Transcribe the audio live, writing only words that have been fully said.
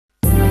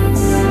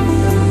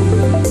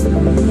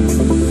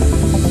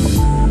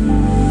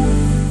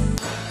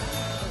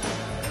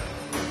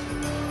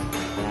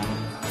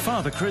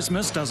Father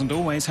Christmas doesn't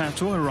always have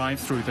to arrive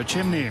through the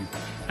chimney.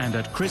 And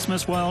at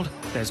Christmas World,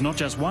 there's not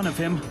just one of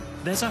him,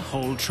 there's a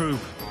whole troop.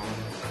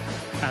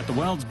 At the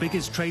world's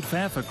biggest trade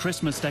fair for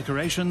Christmas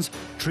decorations,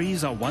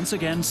 trees are once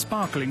again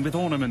sparkling with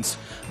ornaments,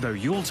 though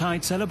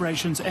Yuletide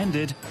celebrations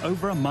ended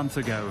over a month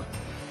ago.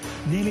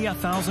 Nearly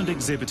 1,000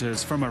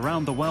 exhibitors from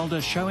around the world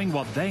are showing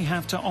what they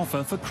have to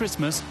offer for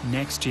Christmas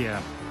next year.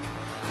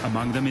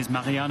 Among them is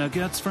Marianne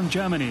Goetz from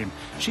Germany.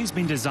 She's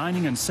been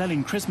designing and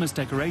selling Christmas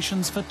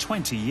decorations for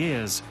 20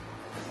 years.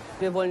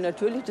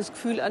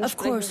 Of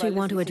course, we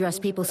want to address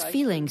people's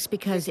feelings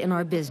because in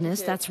our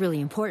business, that's really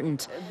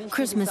important.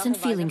 Christmas and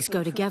feelings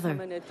go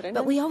together.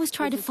 But we always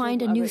try to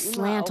find a new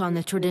slant on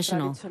the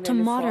traditional, to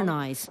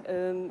modernize.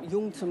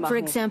 For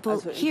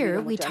example,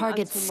 here we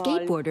target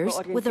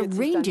skateboarders with a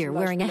reindeer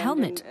wearing a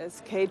helmet.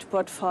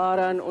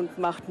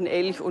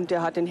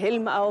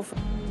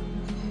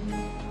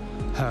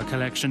 Her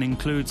collection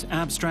includes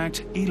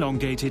abstract,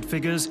 elongated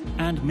figures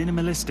and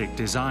minimalistic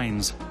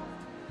designs.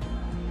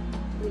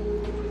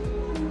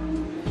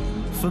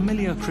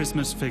 Familiar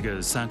Christmas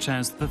figures, such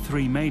as the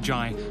Three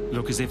Magi,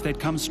 look as if they'd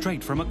come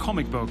straight from a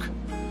comic book.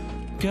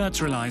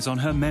 Goetz relies on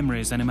her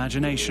memories and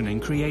imagination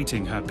in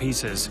creating her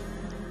pieces.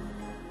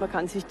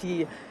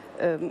 You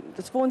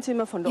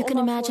can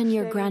imagine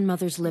your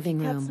grandmother's living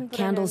room.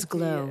 Candles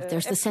glow.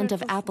 There's the scent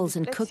of apples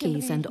and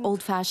cookies and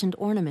old-fashioned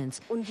ornaments.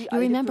 You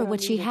remember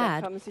what she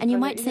had, and you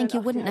might think you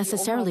wouldn't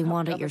necessarily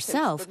want it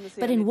yourself,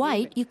 but in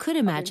white, you could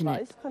imagine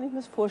it.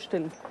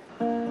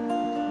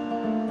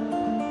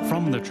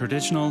 From the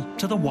traditional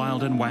to the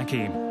wild and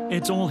wacky,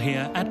 it's all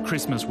here at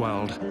Christmas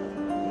World.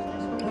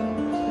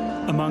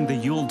 Among the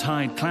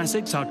Yuletide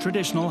classics are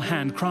traditional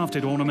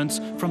handcrafted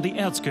ornaments from the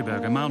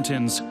Erzgebirge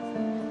Mountains.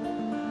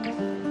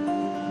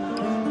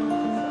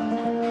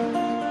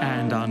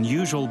 And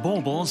unusual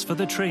baubles for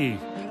the tree.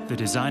 The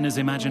designer's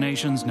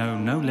imaginations know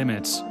no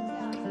limits.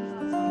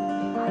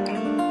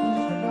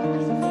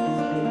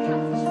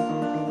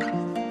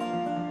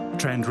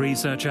 Trend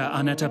researcher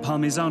Annette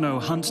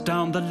Palmisano hunts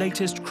down the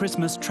latest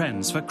Christmas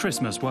trends for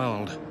Christmas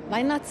World.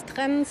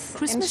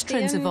 Christmas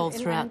trends evolve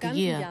throughout the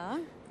year.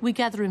 We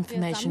gather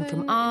information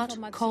from art,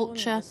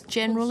 culture,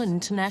 general and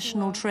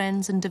international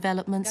trends and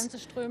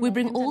developments. We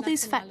bring all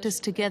these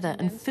factors together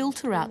and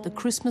filter out the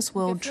Christmas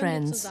World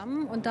trends.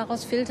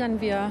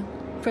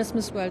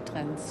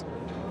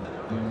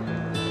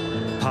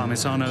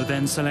 Palmisano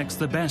then selects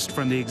the best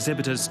from the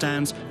exhibitors'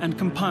 stands and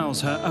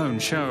compiles her own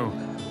show.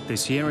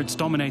 This year it's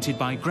dominated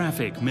by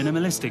graphic,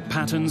 minimalistic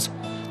patterns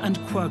and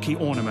quirky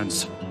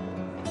ornaments.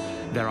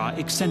 There are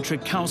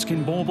eccentric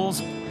cowskin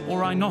baubles or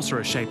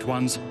rhinoceros-shaped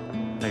ones.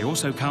 They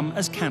also come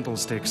as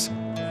candlesticks.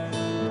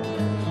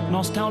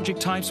 Nostalgic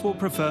types will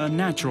prefer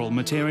natural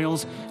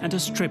materials and a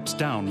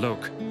stripped-down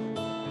look.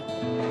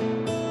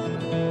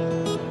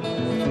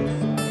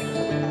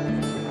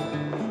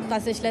 A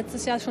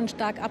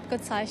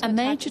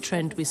major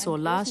trend we saw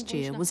last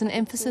year was an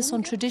emphasis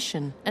on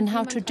tradition and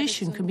how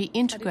tradition can be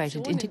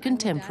integrated into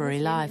contemporary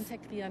life.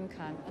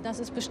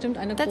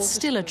 That's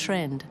still a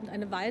trend.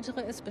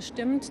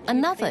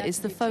 Another is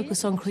the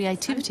focus on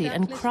creativity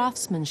and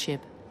craftsmanship.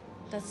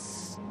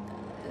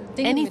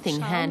 Anything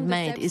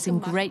handmade is in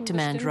great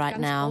demand right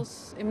now.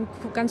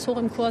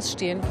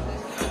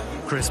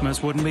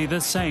 Christmas wouldn't be the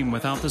same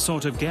without the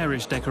sort of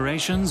garish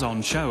decorations on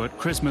show at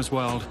Christmas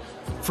World.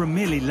 From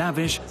merely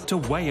lavish to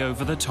way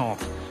over the top,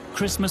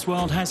 Christmas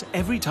World has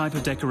every type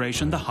of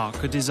decoration the heart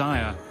could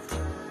desire.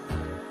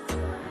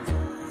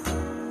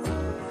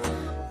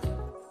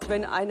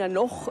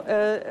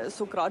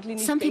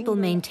 Some people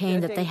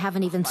maintain that they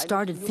haven't even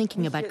started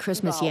thinking about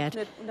Christmas yet,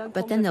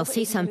 but then they'll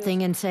see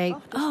something and say,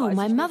 "Oh,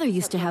 my mother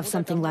used to have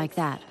something like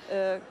that."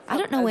 I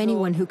don't know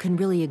anyone who can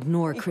really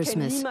ignore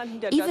Christmas,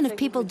 even if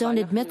people don't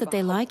admit that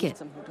they like it.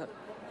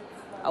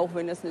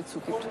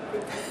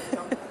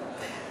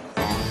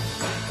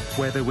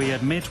 Whether we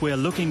admit we're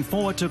looking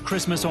forward to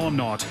Christmas or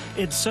not,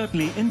 it's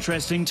certainly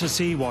interesting to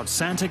see what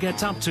Santa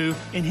gets up to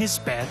in his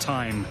spare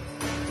time.